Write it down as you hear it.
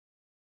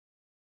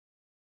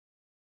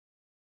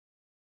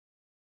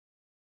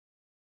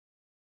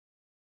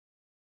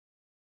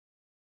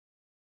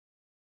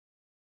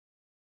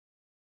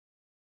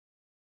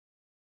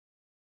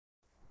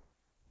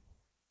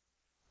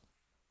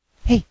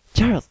Hey,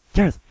 Charles,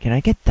 can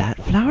I get that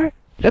flower?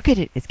 Look at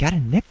it, it's got a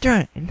nectar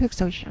on it. It looks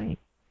so shiny.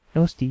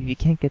 No, Steve, you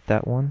can't get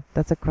that one.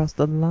 That's across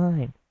the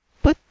line.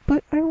 But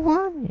I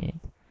want it.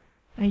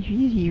 I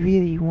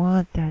really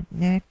want that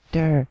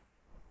nectar.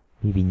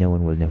 Maybe no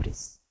one will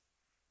notice.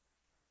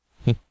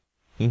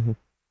 Steve!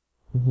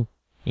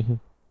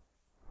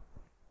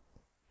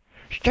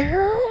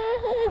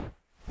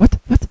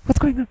 What's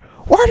going on?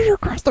 Why did you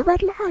cross the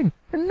red line?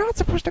 You're not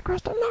supposed to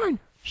cross the line.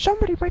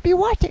 Somebody might be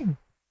watching.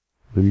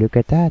 Well, look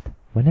at that.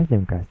 One of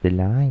them crossed the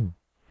line.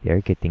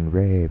 They're getting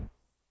brave.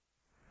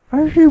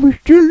 I say we're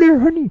still there,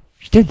 honey.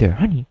 Still there,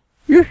 honey?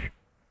 Yes.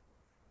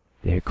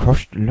 They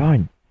crossed the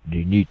line.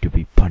 They need to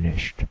be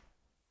punished.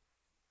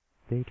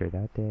 Later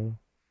that day.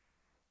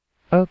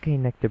 Okay,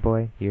 Nectar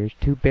Boy. Here's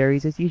 2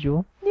 berries as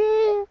usual.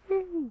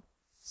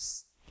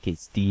 Okay,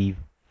 Steve.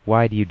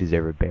 Why do you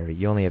deserve a berry?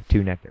 You only have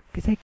 2 nectar.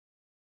 Because I...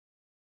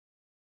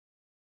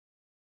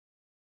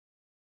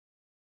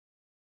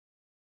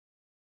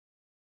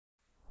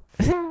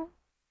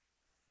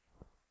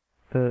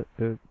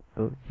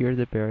 here's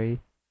a berry.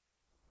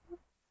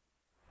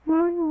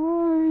 My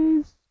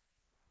eyes.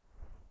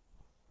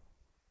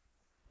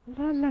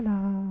 La la la,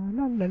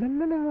 la la la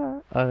la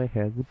la. I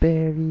have the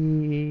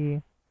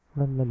berry.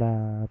 La la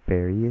la,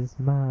 berry is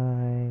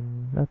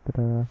mine. La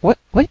la la. What?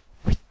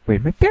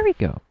 Where'd my berry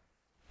go?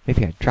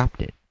 Maybe I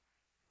dropped it.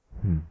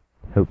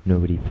 Hope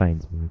nobody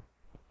finds me.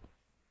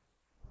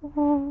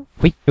 Oh.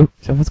 Wait,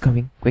 someone's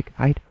coming. Quick,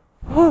 hide.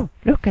 Oh,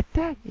 look at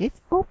that.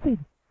 It's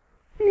open.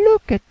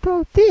 Look at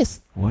all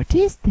this. What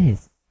is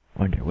this?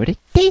 Wonder what it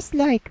tastes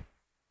like.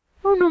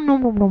 Oh,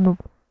 nom.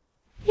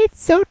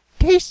 It's so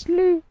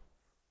tasty.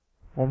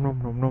 Oh,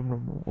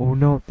 nom. Oh,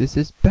 no, this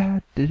is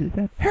bad. Hey,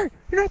 you're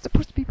not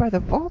supposed to be by the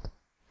vault.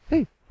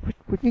 Hey,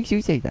 what makes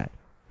you say that?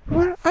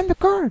 Well, I'm the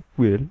guard.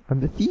 Well, I'm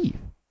the thief.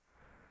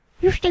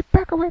 You stay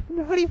back away from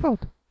the honey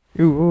vault.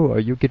 Oh, are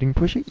you getting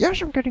pushy?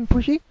 Yes, I'm getting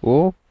pushy.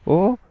 Oh.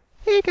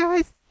 Hey,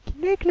 guys,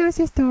 can I close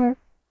this door?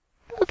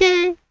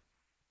 Okay.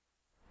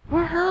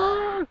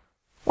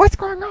 What's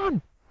going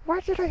on? Why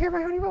did I hear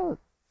my honey vault?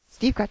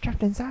 Steve got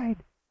trapped inside.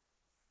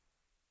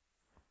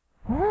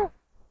 Huh?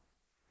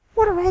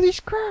 What are all these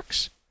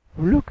cracks?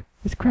 Oh, look,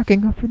 it's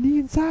cracking up from the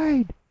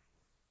inside.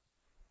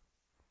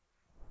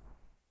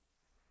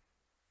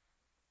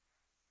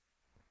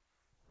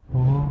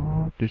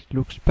 Oh, this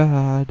looks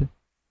bad.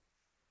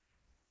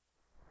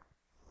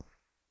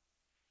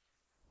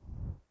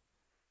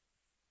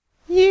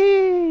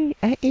 Yay!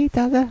 I ate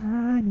all the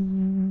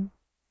honey.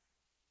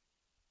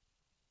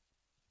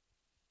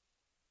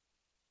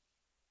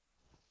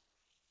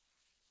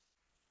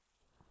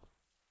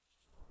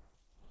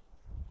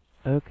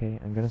 Okay,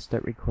 I'm gonna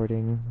start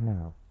recording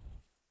now.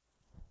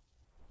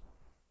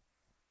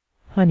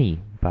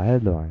 Honey by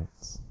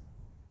Lawrence.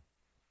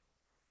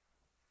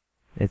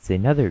 It's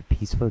another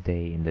peaceful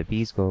day and the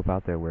bees go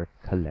about their work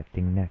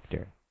collecting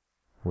nectar.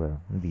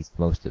 Well, at least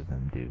most of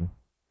them do.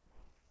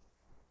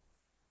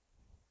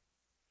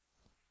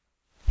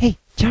 Hey,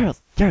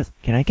 Charles,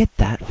 can I get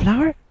that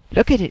flower?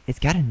 Look at it, it's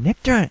got a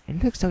nectar on it.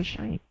 It looks so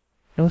shiny.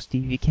 No,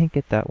 Steve, you can't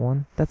get that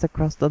one. That's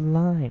across the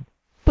line.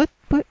 But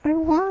I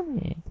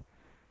want it.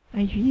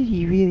 I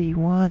really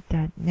want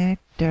that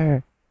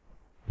nectar.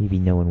 Maybe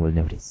no one will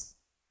notice.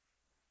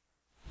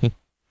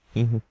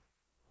 Steve!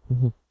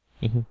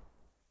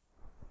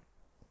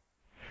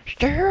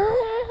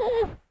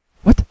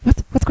 What's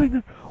going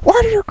on?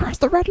 Why did you cross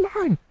the red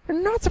line?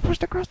 You're not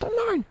supposed to cross the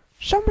line.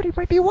 Somebody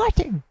might be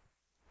watching.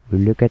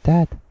 Well, look at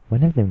that.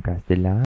 One of them crossed the line.